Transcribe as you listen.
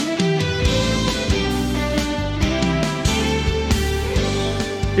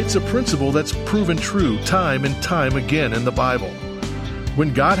It's a principle that's proven true time and time again in the Bible.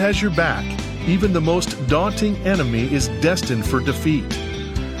 When God has your back, even the most daunting enemy is destined for defeat.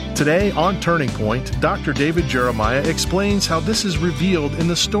 Today on Turning Point, Dr. David Jeremiah explains how this is revealed in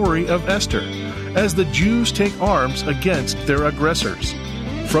the story of Esther, as the Jews take arms against their aggressors.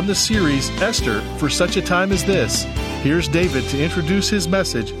 From the series Esther, for Such a Time as This, here's David to introduce his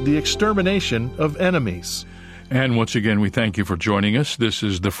message, The Extermination of Enemies. And once again, we thank you for joining us. This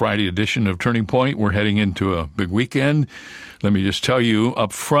is the Friday edition of Turning Point. We're heading into a big weekend. Let me just tell you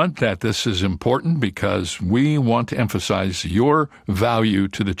up front that this is important because we want to emphasize your value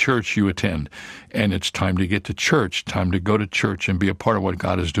to the church you attend. And it's time to get to church, time to go to church and be a part of what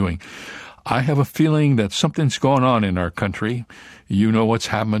God is doing. I have a feeling that something's going on in our country. You know what's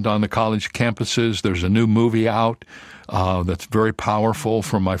happened on the college campuses. There's a new movie out that's very powerful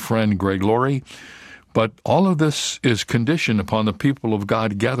from my friend Greg Laurie. But all of this is conditioned upon the people of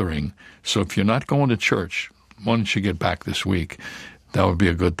God gathering. So if you're not going to church, why don't you get back this week? That would be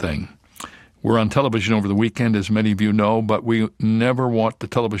a good thing. We're on television over the weekend, as many of you know, but we never want the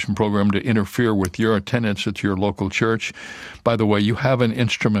television program to interfere with your attendance at your local church. By the way, you have an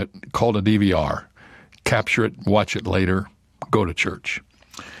instrument called a DVR. Capture it, watch it later, go to church.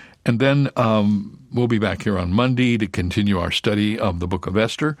 And then we'll be back here on Monday to continue our study of the book of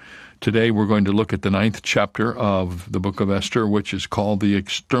Esther. Today we're going to look at the 9th chapter of the book of Esther, which is called The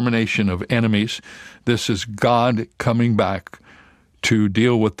Extermination of Enemies. This is God coming back to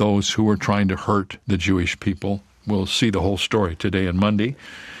deal with those who are trying to hurt the Jewish people. We'll see the whole story today and Monday.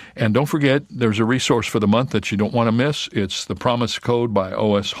 And don't forget, there's a resource for the month that you don't want to miss. It's the Promise Code by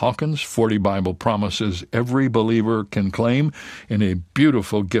O.S. Hawkins, 40 Bible Promises Every Believer Can Claim, in a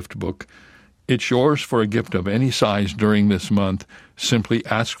beautiful gift book. It's yours for a gift of any size during this month. Simply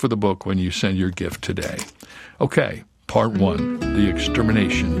ask for the book when you send your gift today. Okay, Part 1, The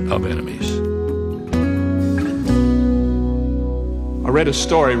Extermination of Enemies. I read a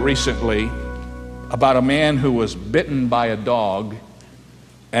story recently about a man who was bitten by a dog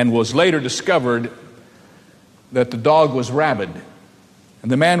and was later discovered that the dog was rabid.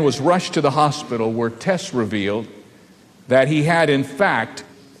 And the man was rushed to the hospital where tests revealed that he had, in fact,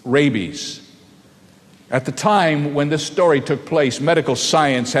 rabies. At the time when this story took place, medical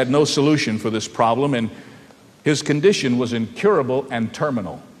science had no solution for this problem, and his condition was incurable and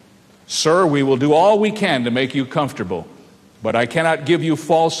terminal. Sir, we will do all we can to make you comfortable, but I cannot give you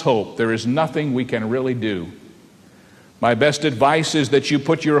false hope. There is nothing we can really do. My best advice is that you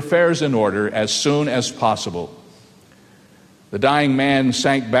put your affairs in order as soon as possible. The dying man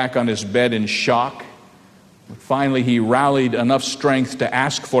sank back on his bed in shock. Finally, he rallied enough strength to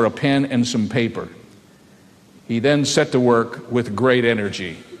ask for a pen and some paper. He then set to work with great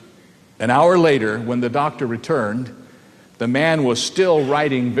energy. An hour later, when the doctor returned, the man was still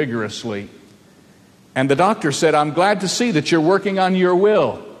writing vigorously. And the doctor said, "I'm glad to see that you're working on your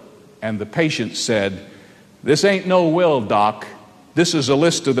will." And the patient said, "This ain't no will, Doc. This is a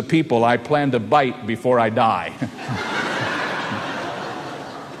list of the people I plan to bite before I die."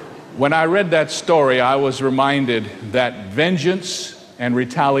 When I read that story, I was reminded that vengeance and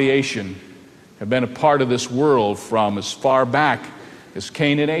retaliation have been a part of this world from as far back as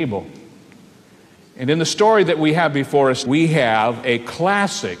Cain and Abel. And in the story that we have before us, we have a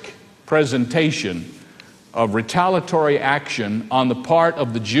classic presentation of retaliatory action on the part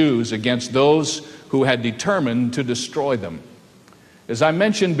of the Jews against those who had determined to destroy them. As I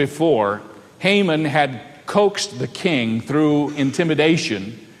mentioned before, Haman had coaxed the king through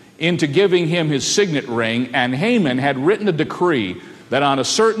intimidation into giving him his signet ring, and Haman had written a decree that on a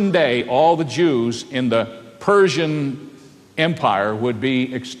certain day all the Jews in the Persian Empire would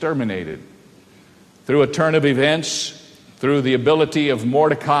be exterminated. Through a turn of events, through the ability of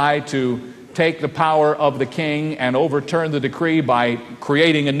Mordecai to take the power of the king and overturn the decree by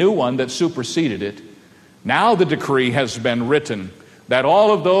creating a new one that superseded it, now the decree has been written that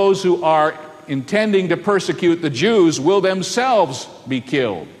all of those who are intending to persecute the Jews will themselves be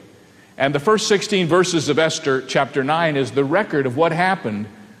killed. And the first 16 verses of Esther chapter 9 is the record of what happened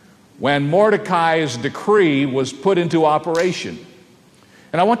when Mordecai's decree was put into operation.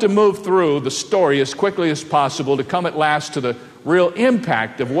 And I want to move through the story as quickly as possible to come at last to the real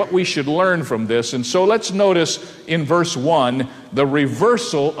impact of what we should learn from this. And so let's notice in verse 1, the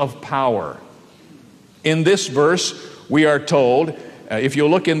reversal of power. In this verse, we are told, if you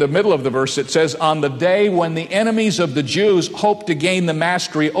look in the middle of the verse, it says, "On the day when the enemies of the Jews hoped to gain the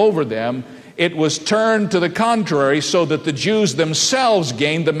mastery over them, it was turned to the contrary so that the Jews themselves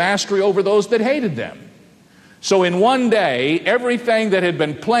gained the mastery over those that hated them." So in one day, everything that had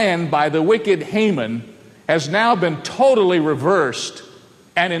been planned by the wicked Haman has now been totally reversed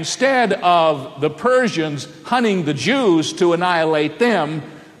And instead of the Persians hunting the Jews to annihilate them,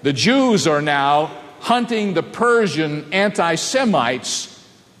 the Jews are now hunting the Persian anti-Semites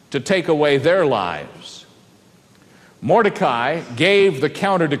to take away their lives. Mordecai gave the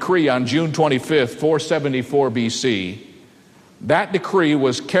counter decree on June 25th, 474 BC. That decree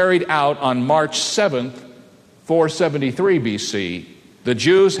was carried out on March 7th, 473 BC. The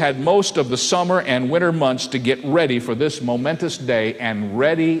Jews had most of the summer and winter months to get ready for this momentous day, and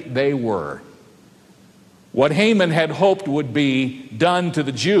ready they were. What Haman had hoped would be done to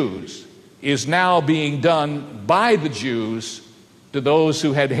the Jews is now being done by the Jews to those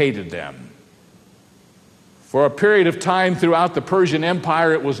who had hated them. For a period of time throughout the Persian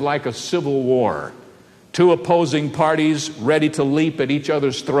Empire, it was like a civil war. Two opposing parties ready to leap at each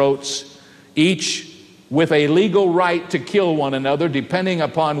other's throats, each with a legal right to kill one another depending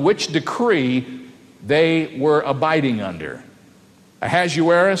upon which decree they were abiding under.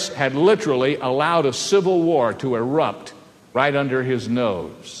 Ahasuerus had literally allowed a civil war to erupt right under his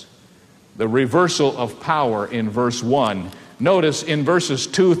nose. The reversal of power in verse 1. Notice in verses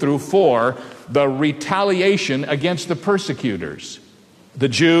 2 through 4, the retaliation against the persecutors. The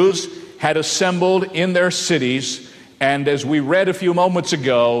Jews had assembled in their cities, and as we read a few moments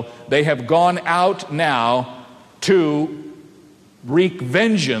ago, they have gone out now to wreak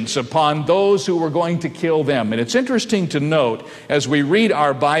vengeance upon those who were going to kill them. And it's interesting to note, as we read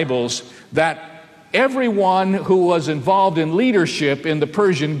our Bibles, that everyone who was involved in leadership in the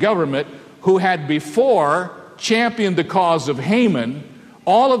Persian government, who had before championed the cause of Haman,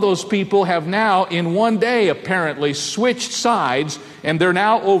 all of those people have now in one day apparently switched sides, and they're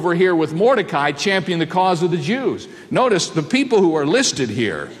now over here with Mordecai championing the cause of the Jews. Notice the people who are listed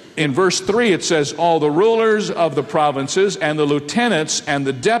here. In verse 3 it says, all the rulers of the provinces and the lieutenants and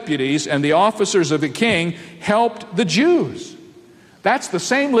the deputies and the officers of the king helped the Jews. That's the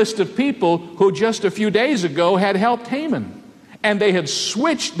same list of people who just a few days ago had helped Haman. And they had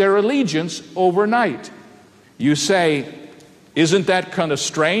switched their allegiance overnight. You say, isn't that kind of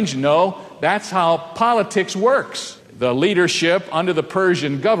strange? No, that's how politics works. The leadership under the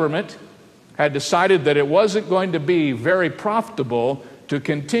Persian government had decided that it wasn't going to be very profitable to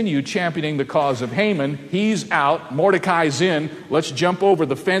continue championing the cause of Haman. He's out, Mordecai's in, let's jump over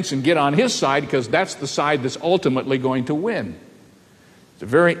the fence and get on his side, because that's the side that's ultimately going to win. It's a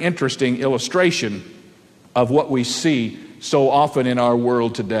very interesting illustration of what we see so often in our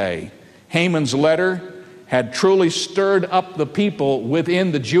world today. Haman's letter had truly stirred up the people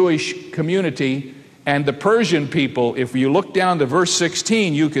within the Jewish community and the Persian people. If you look down to verse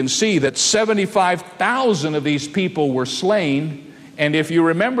 16, you can see that 75,000 of these people were slain. And if you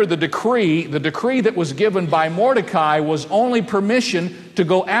remember the decree that was given by Mordecai was only permission to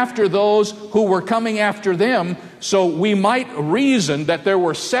go after those who were coming after them. So we might reason that there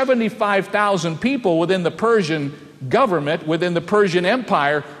were 75,000 people within the Persian government, within the Persian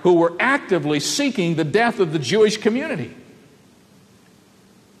Empire, who were actively seeking the death of the Jewish community.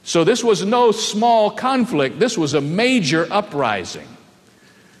 So this was no small conflict. This was a major uprising.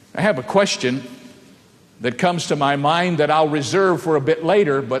 I have a question that comes to my mind that I'll reserve for a bit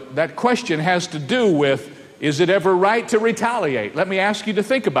later, but that question has to do with, is it ever right to retaliate? Let me ask you to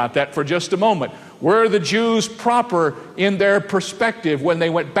think about that for just a moment. Were the Jews proper in their perspective when they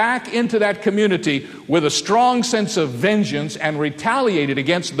went back into that community with a strong sense of vengeance and retaliated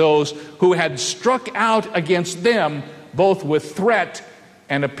against those who had struck out against them, both with threat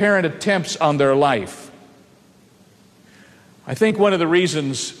and apparent attempts on their life? I think one of the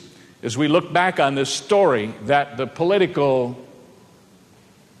reasons, as we look back on this story, that the political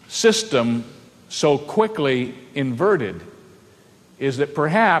system so quickly inverted is that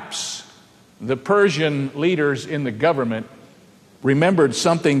perhaps the Persian leaders in the government remembered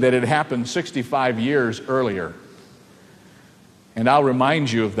something that had happened 65 years earlier. And I'll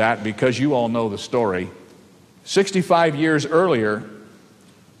remind you of that because you all know the story. 65 years earlier,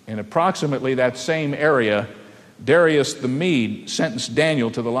 in approximately that same area, Darius the Mede sentenced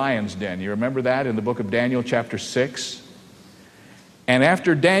Daniel to the lion's den. You remember that in the book of Daniel, chapter 6? And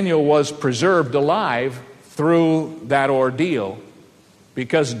after Daniel was preserved alive through that ordeal,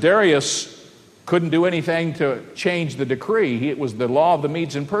 because Darius couldn't do anything to change the decree. It was the law of the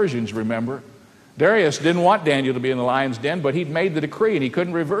Medes and Persians, remember? Darius didn't want Daniel to be in the lion's den, but he'd made the decree and he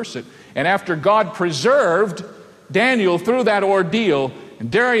couldn't reverse it. And after God preserved Daniel through that ordeal,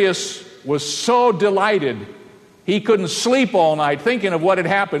 and Darius was so delighted, he couldn't sleep all night thinking of what had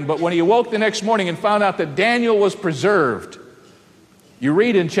happened. But when he awoke the next morning and found out that Daniel was preserved, you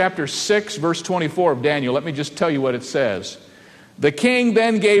read in chapter 6, verse 24 of Daniel, let me just tell you what it says. The king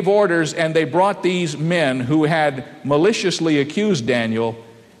then gave orders, and they brought these men who had maliciously accused Daniel,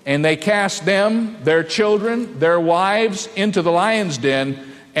 and they cast them, their children, their wives, into the lion's den,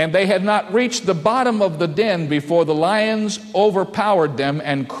 and they had not reached the bottom of the den before the lions overpowered them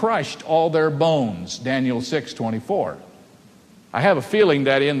and crushed all their bones. Daniel 6:24. I have a feeling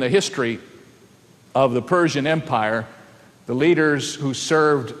that in the history of the Persian Empire, the leaders who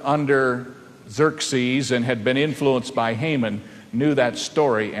served under Xerxes and had been influenced by Haman knew that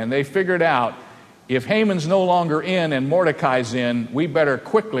story, and they figured out, if Haman's no longer in and Mordecai's in, we better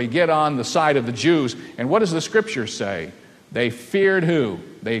quickly get on the side of the Jews. And what does the scripture say? They feared who?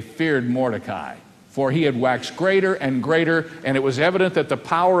 They feared Mordecai, for he had waxed greater and greater, and it was evident that the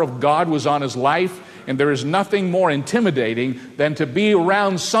power of God was on his life, and there is nothing more intimidating than to be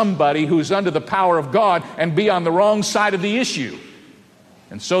around somebody who's under the power of God and be on the wrong side of the issue.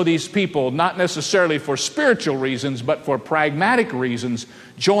 And so these people, not necessarily for spiritual reasons, but for pragmatic reasons,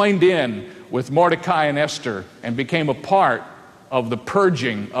 joined in with Mordecai and Esther and became a part of the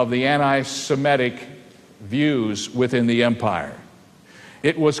purging of the anti-Semitic views within the empire.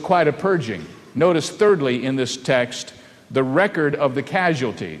 It was quite a purging. Notice thirdly in this text the record of the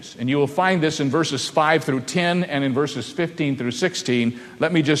casualties. And you will find this in verses 5 through 10 and in verses 15 through 16.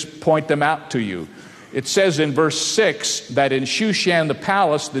 Let me just point them out to you. It says in verse 6 that in Shushan the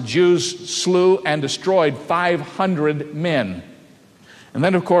palace, the Jews slew and destroyed 500 men. And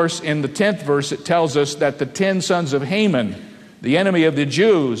then, of course, in the 10th verse, it tells us that the 10 sons of Haman, the enemy of the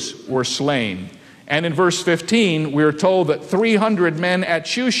Jews, were slain. And in verse 15, we are told that 300 men at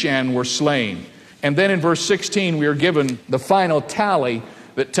Shushan were slain. And then in verse 16, we are given the final tally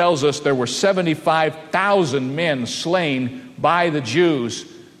that tells us there were 75,000 men slain by the Jews,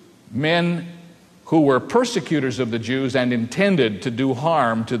 men who were persecutors of the Jews and intended to do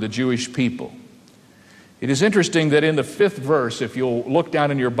harm to the Jewish people. It is interesting that in the 5th verse, if you'll look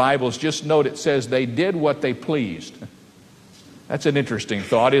down in your Bibles, just note it says they did what they pleased. That's an interesting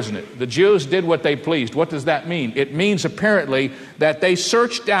thought, isn't it? The Jews did what they pleased. What does that mean? It means apparently that they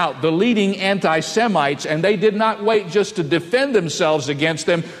searched out the leading anti-Semites, and they did not wait just to defend themselves against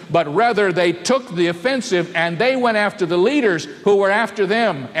them, but rather they took the offensive and they went after the leaders who were after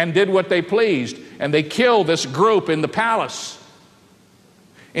them and did what they pleased. And they killed this group in the palace.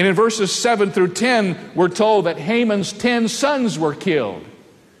 And in verses 7 through 10, we're told that Haman's 10 sons were killed.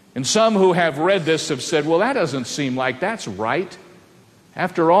 And some who have read this have said, well, that doesn't seem like that's right.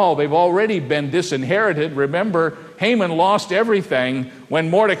 After all, they've already been disinherited. Remember, Haman lost everything when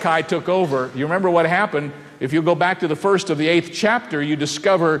Mordecai took over. You remember what happened? If you go back to the first of the 8th chapter, you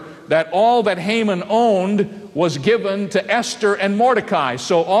discover that all that Haman owned was given to Esther and Mordecai.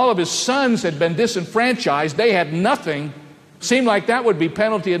 So all of his sons had been disenfranchised. They had nothing. Seemed like that would be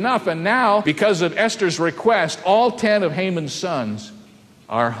penalty enough. And now, because of Esther's request, all 10 of Haman's sons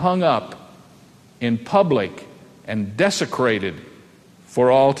are hung up in public and desecrated for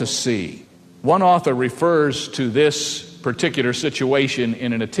all to see. One author refers to this particular situation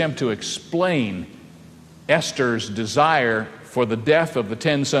in an attempt to explain Esther's desire for the death of the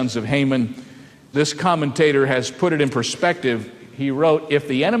 10 sons of Haman. This commentator has put it in perspective. He wrote, if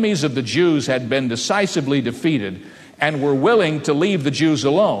the enemies of the Jews had been decisively defeated and were willing to leave the Jews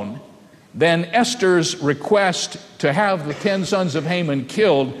alone, then Esther's request to have the 10 sons of Haman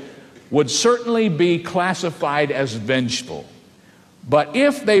killed would certainly be classified as vengeful. But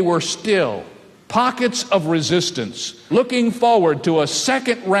if they were still pockets of resistance, looking forward to a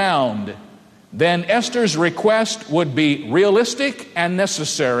second round, then Esther's request would be realistic and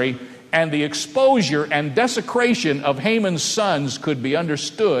necessary, and the exposure and desecration of Haman's sons could be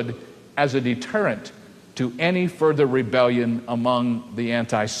understood as a deterrent to any further rebellion among the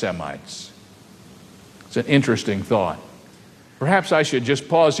anti-Semites. It's an interesting thought. Perhaps I should just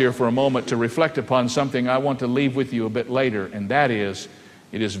pause here for a moment to reflect upon something I want to leave with you a bit later, and that is,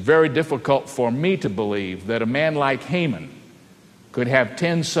 it is very difficult for me to believe that a man like Haman could have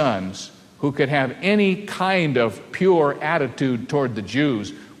 10 sons who could have any kind of pure attitude toward the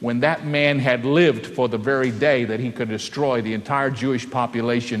Jews when that man had lived for the very day that he could destroy the entire Jewish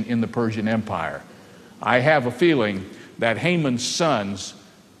population in the Persian Empire. I have a feeling that Haman's sons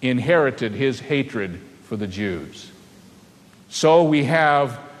inherited his hatred for the Jews. So we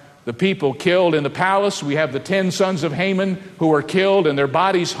have the people killed in the palace. We have the 10 sons of Haman who were killed and their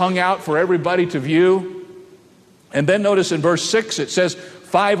bodies hung out for everybody to view. And then notice in verse 6 it says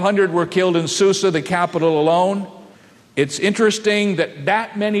 500 were killed in Susa, the capital alone. It's interesting that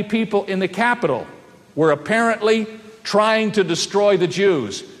that many people in the capital were apparently trying to destroy the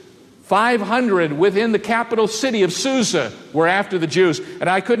Jews. 500 within the capital city of Susa were after the Jews. And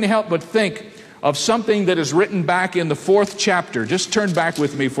I couldn't help but think, of something that is written back in the 4th chapter. Just turn back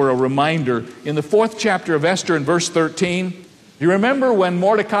with me for a reminder. In the 4th chapter of Esther in verse 13, you remember when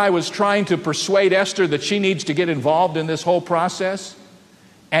Mordecai was trying to persuade Esther that she needs to get involved in this whole process?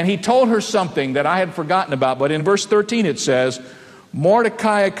 And he told her something that I had forgotten about. But in verse 13 it says,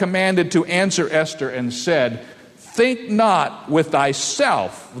 Mordecai commanded to answer Esther and said, think not with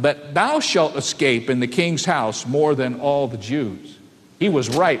thyself that thou shalt escape in the king's house more than all the Jews. He was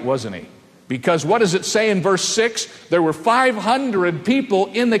right, wasn't he? Because what does it say in verse 6? There were 500 people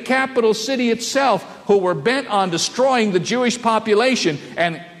in the capital city itself who were bent on destroying the Jewish population.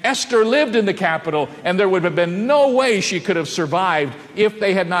 And Esther lived in the capital, and there would have been no way she could have survived if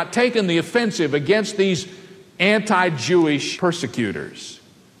they had not taken the offensive against these anti-Jewish persecutors.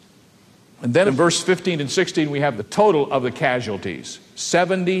 And then in verse 15 and 16, we have the total of the casualties.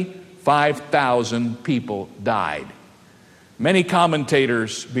 75,000 people died. Many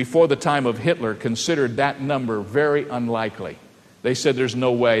commentators before the time of Hitler considered that number very unlikely. They said there's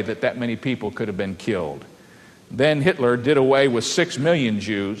no way that that many people could have been killed. Then Hitler did away with 6 million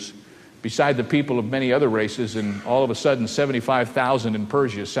Jews, beside the people of many other races, and all of a sudden 75,000 in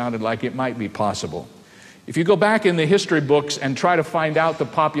Persia sounded like it might be possible. If you go back in the history books and try to find out the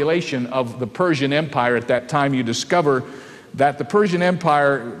population of the Persian Empire at that time, you discover that the Persian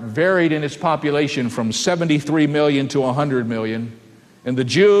Empire varied in its population from 73 million to 100 million. And the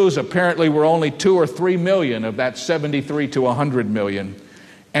Jews apparently were only 2 or 3 million of that 73 to 100 million.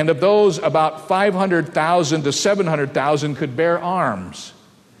 And of those, about 500,000 to 700,000 could bear arms.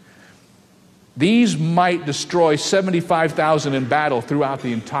 These might destroy 75,000 in battle throughout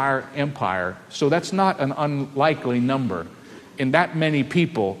the entire empire. So that's not an unlikely number in that many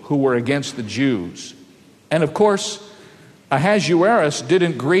people who were against the Jews. And of course, Ahasuerus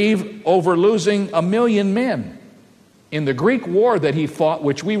didn't grieve over losing 1 million men. In the Greek war that he fought,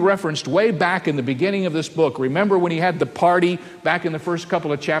 which we referenced way back in the beginning of this book, remember when he had the party back in the first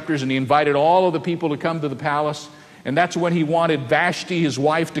couple of chapters and he invited all of the people to come to the palace? And that's when he wanted Vashti, his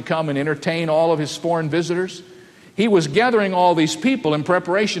wife, to come and entertain all of his foreign visitors. He was gathering all these people in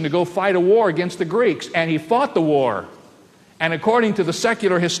preparation to go fight a war against the Greeks, and he fought the war. And according to the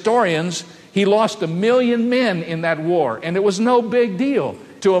secular historians, he lost 1 million men in that war, and it was no big deal.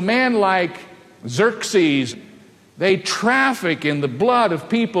 To a man like Xerxes, they traffic in the blood of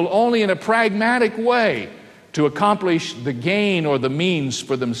people only in a pragmatic way to accomplish the gain or the means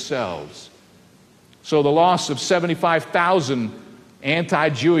for themselves. So the loss of 75,000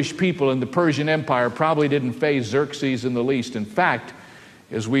 anti-Jewish people in the Persian Empire probably didn't faze Xerxes in the least. In fact,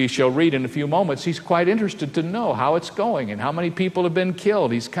 as we shall read in a few moments, he's quite interested to know how it's going and how many people have been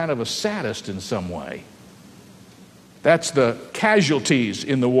killed. He's kind of a sadist in some way. That's the casualties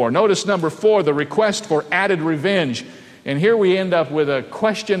in the war. Notice number 4, the request for added revenge. And here we end up with a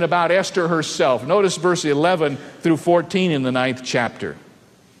question about Esther herself. Notice verse 11 through 14 in the 9th chapter.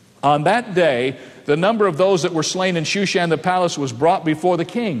 On that day, the number of those that were slain in Shushan the palace was brought before the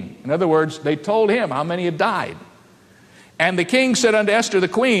king. In other words, they told him how many had died. And the king said unto Esther the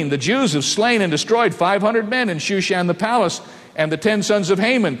queen, the Jews have slain and destroyed 500 men in Shushan the palace and the 10 sons of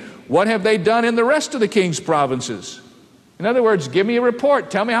Haman. What have they done in the rest of the king's provinces? In other words, give me a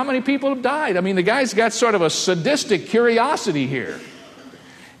report. Tell me how many people have died. I mean, the guy's got sort of a sadistic curiosity here.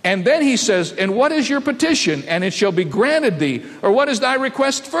 And then he says, and what is your petition? And it shall be granted thee. Or what is thy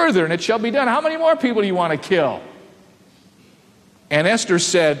request further? And it shall be done. How many more people do you want to kill? And Esther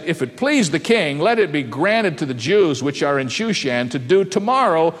said, if it please the king, let it be granted to the Jews which are in Shushan to do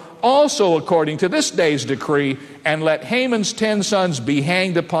tomorrow also according to this day's decree, and let Haman's 10 sons be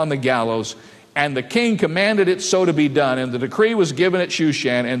hanged upon the gallows. And the king commanded it so to be done. And the decree was given at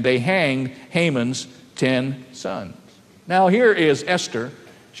Shushan, and they hanged Haman's 10 sons. Now here is Esther.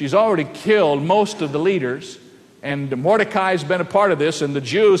 She's already killed most of the leaders, and Mordecai's been a part of this, and the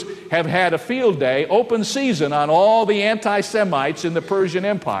Jews have had a field day, open season on all the anti-Semites in the Persian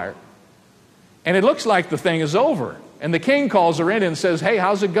Empire. And it looks like the thing is over. And the king calls her in and says, hey,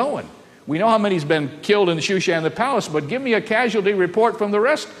 how's it going? We know how many's been killed in Shushan the palace, but give me a casualty report from the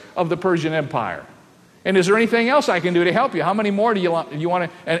rest of the Persian Empire. And is there anything else I can do to help you? How many more do you want to?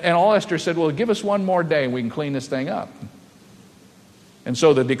 And all Esther said, well, give us one more day and we can clean this thing up. And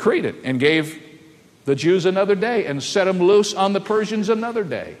so they decreed it and gave the Jews another day and set them loose on the Persians another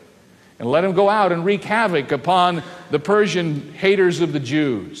day. And let them go out and wreak havoc upon the Persian haters of the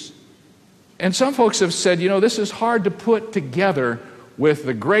Jews. And some folks have said, this is hard to put together with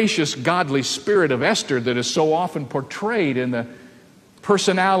the gracious, godly spirit of Esther that is so often portrayed in the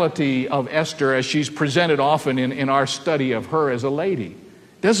personality of Esther as she's presented often in our study of her as a lady.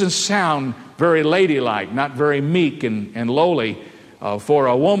 Doesn't sound very ladylike, not very meek and lowly. for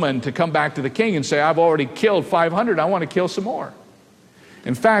a woman to come back to the king and say, I've already killed 500, I want to kill some more.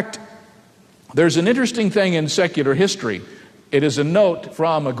 In fact, there's an interesting thing in secular history. It is a note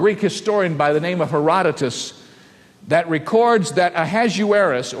from a Greek historian by the name of Herodotus that records that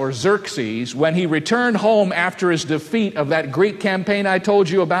Ahasuerus, or Xerxes, when he returned home after his defeat of that Greek campaign I told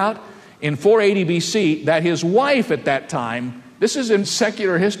you about in 480 BC, that his wife at that time, this is in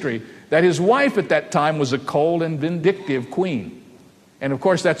secular history, that his wife at that time was a cold and vindictive queen. And of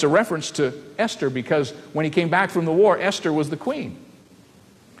course that's a reference to Esther, because when he came back from the war, Esther was the queen.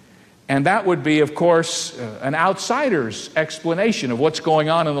 And that would be, of course, an outsider's explanation of what's going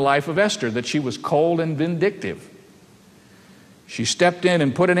on in the life of Esther, that she was cold and vindictive. She stepped in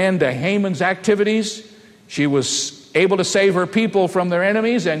and put an end to Haman's activities. She was able to save her people from their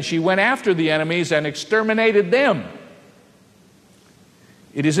enemies, and she went after the enemies and exterminated them.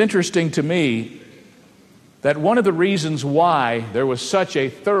 It is interesting to me that one of the reasons why there was such a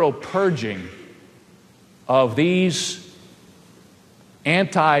thorough purging of these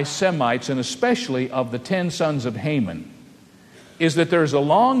anti-Semites, and especially of the 10 sons of Haman, is that there's a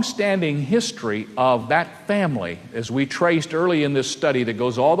long-standing history of that family, as we traced early in this study, that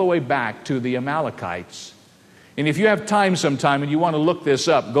goes all the way back to the Amalekites. And if you have time sometime and you want to look this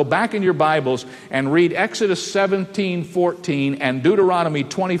up, go back in your Bibles and read Exodus 17:14 and Deuteronomy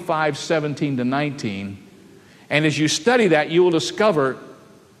 25:17-19. And as you study that, you will discover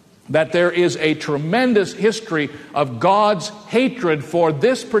that there is a tremendous history of God's hatred for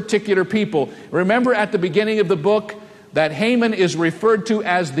this particular people. Remember at the beginning of the book that Haman is referred to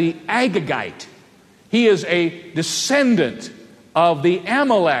as the Agagite. He is a descendant of the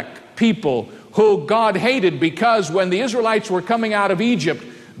Amalek people who God hated, because when the Israelites were coming out of Egypt,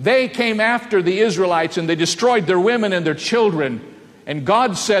 they came after the Israelites and they destroyed their women and their children. And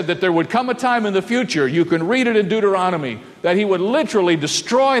God said that there would come a time in the future, you can read it in Deuteronomy, that He would literally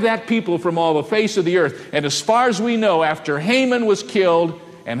destroy that people from all the face of the earth. And as far as we know, after Haman was killed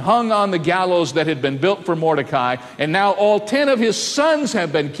and hung on the gallows that had been built for Mordecai, and now all 10 of his sons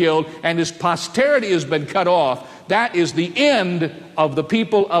have been killed and his posterity has been cut off, that is the end of the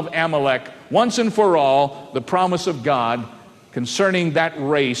people of Amalek. Once and for all, the promise of God concerning that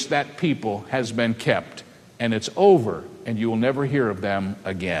race, that people, has been kept. And it's over, and you will never hear of them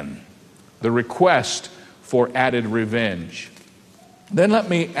again. The request for added revenge. Then let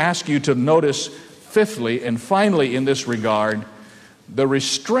me ask you to notice, fifthly and finally in this regard, the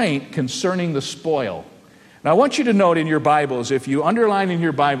restraint concerning the spoil. Now I want you to note in your Bibles, if you underline in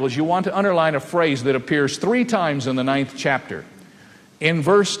your Bibles, you want to underline a phrase that appears 3 times in the 9th chapter. In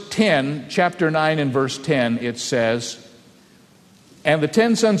verse 10, chapter 9 and verse 10, it says, "And the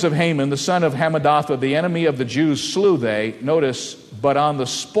 10 sons of Haman, the son of Hammedatha, the enemy of the Jews, slew they." Notice, "but on the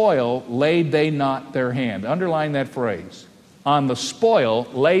spoil laid they not their hand." Underline that phrase. On the spoil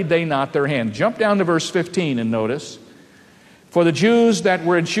laid they not their hand. Jump down to verse 15 and notice. "For the Jews that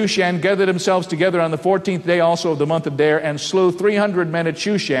were in Shushan gathered themselves together on the 14th day also of the month of Adar, and slew 300 men at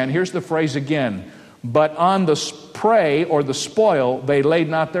Shushan." Here's the phrase again. "But on the prey," or the spoil, "they laid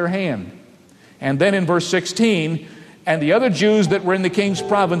not their hand." And then in verse 16, "And the other Jews that were in the king's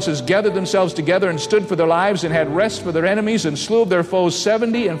provinces gathered themselves together and stood for their lives and had rest for their enemies and slew of their foes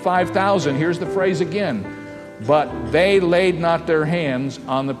 70 and 5,000. Here's the phrase again. "But they laid not their hands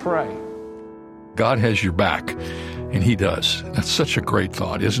on the prey." God has your back, and He does. That's such a great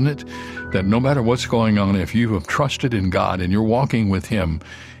thought, isn't it? That no matter what's going on, if you have trusted in God and you're walking with Him,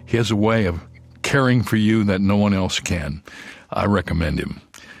 He has a way of caring for you that no one else can. I recommend Him.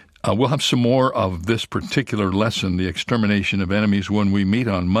 We'll have some more of this particular lesson, the extermination of enemies, when we meet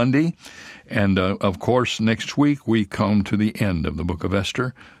on Monday. And, of course, next week we come to the end of the book of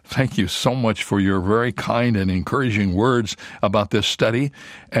Esther. Thank you so much for your very kind and encouraging words about this study.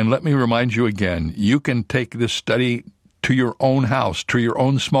 And let me remind you again, you can take this study to your own house, to your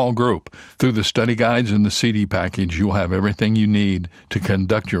own small group. Through the study guides and the CD package, you'll have everything you need to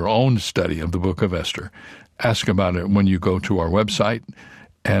conduct your own study of the book of Esther. Ask about it when you go to our website,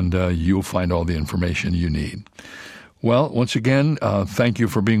 and you'll find all the information you need. Well, once again, thank you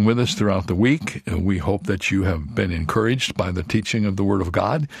for being with us throughout the week. We hope that you have been encouraged by the teaching of the Word of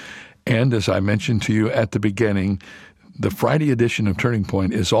God. And as I mentioned to you at the beginning, the Friday edition of Turning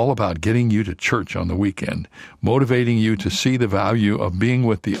Point is all about getting you to church on the weekend, motivating you to see the value of being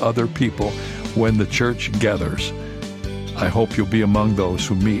with the other people when the church gathers. I hope you'll be among those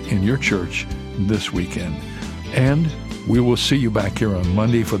who meet in your church this weekend. And we will see you back here on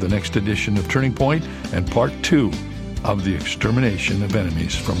Monday for the next edition of Turning Point and part 2 of the extermination of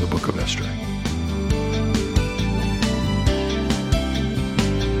enemies from the book of Esther.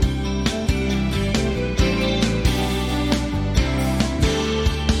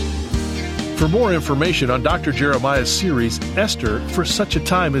 For more information on Dr. Jeremiah's series, Esther, For Such a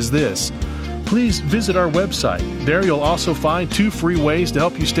Time as This, please visit our website. There you'll also find 2 free ways to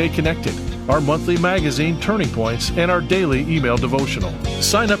help you stay connected: our monthly magazine, Turning Points, and our daily email devotional.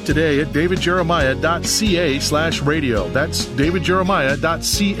 Sign up today at davidjeremiah.ca/radio. That's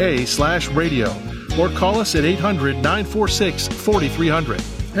davidjeremiah.ca/radio. Or call us at 800-946-4300.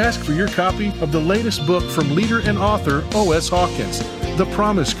 Ask for your copy of the latest book from leader and author O.S. Hawkins, The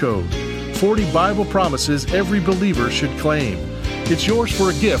Promise Code, 40 Bible Promises Every Believer Should Claim. It's yours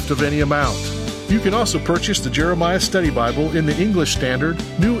for a gift of any amount. You can also purchase the Jeremiah Study Bible in the English Standard,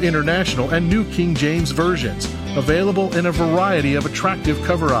 New International, and New King James versions, available in a variety of attractive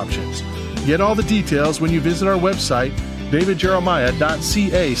cover options. Get all the details when you visit our website,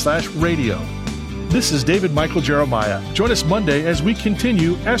 davidjeremiah.ca/radio. This is David Michael Jeremiah. Join us Monday as we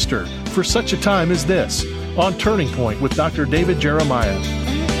continue Esther, For Such a Time as This, on Turning Point with Dr. David Jeremiah.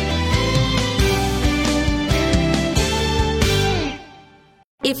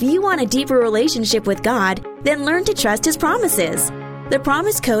 If you want a deeper relationship with God, then learn to trust His promises. The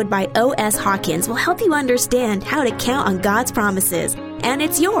Promise Code by O.S. Hawkins will help you understand how to count on God's promises, and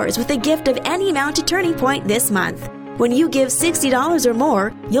it's yours with a gift of any amount to Turning Point this month. When you give $60 or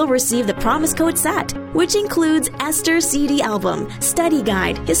more, you'll receive the Promise Code set, which includes Esther's CD album, study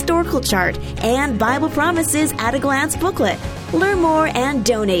guide, historical chart, and Bible Promises at a Glance booklet. Learn more and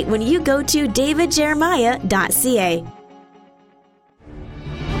donate when you go to davidjeremiah.ca.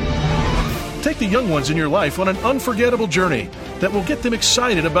 Take the young ones in your life on an unforgettable journey that will get them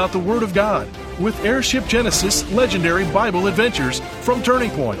excited about the Word of God with Airship Genesis Legendary Bible Adventures from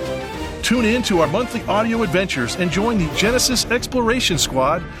Turning Point. Tune in to our monthly audio adventures and join the Genesis Exploration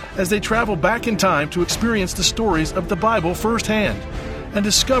Squad as they travel back in time to experience the stories of the Bible firsthand and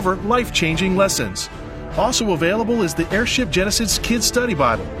discover life-changing lessons. Also available is the Airship Genesis Kids Study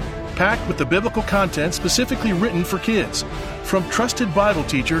Bible, packed with the biblical content specifically written for kids, from trusted Bible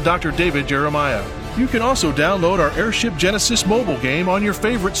teacher Dr. David Jeremiah. You can also download our Airship Genesis mobile game on your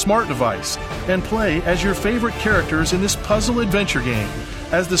favorite smart device and play as your favorite characters in this puzzle adventure game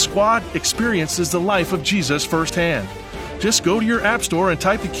as the squad experiences the life of Jesus firsthand. Just go to your app store and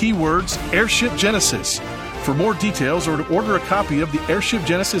type the keywords Airship Genesis. For more details or to order a copy of the Airship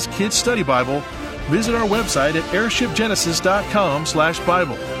Genesis Kids Study Bible, visit our website at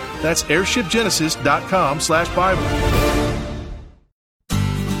airshipgenesis.com/Bible. That's airshipgenesis.com/Bible.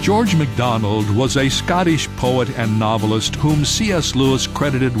 George MacDonald was a Scottish poet and novelist whom C.S. Lewis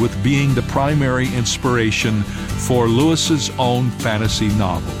credited with being the primary inspiration for Lewis's own fantasy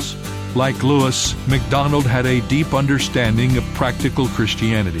novels. Like Lewis, MacDonald had a deep understanding of practical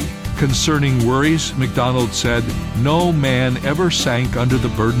Christianity. Concerning worries, MacDonald said, "No man ever sank under the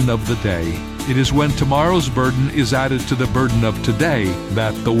burden of the day. It is when tomorrow's burden is added to the burden of today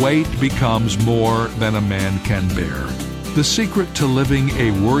that the weight becomes more than a man can bear." The secret to living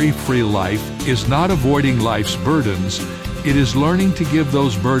a worry-free life is not avoiding life's burdens. It is learning to give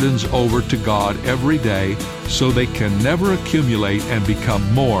those burdens over to God every day so they can never accumulate and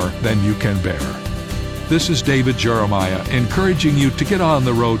become more than you can bear. This is David Jeremiah encouraging you to get on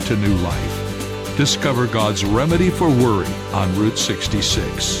the road to new life. Discover God's remedy for worry on Route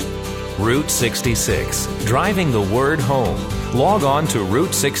 66. Route 66, driving the word home. Log on to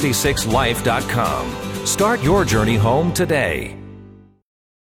Route66Life.com. Start your journey home today.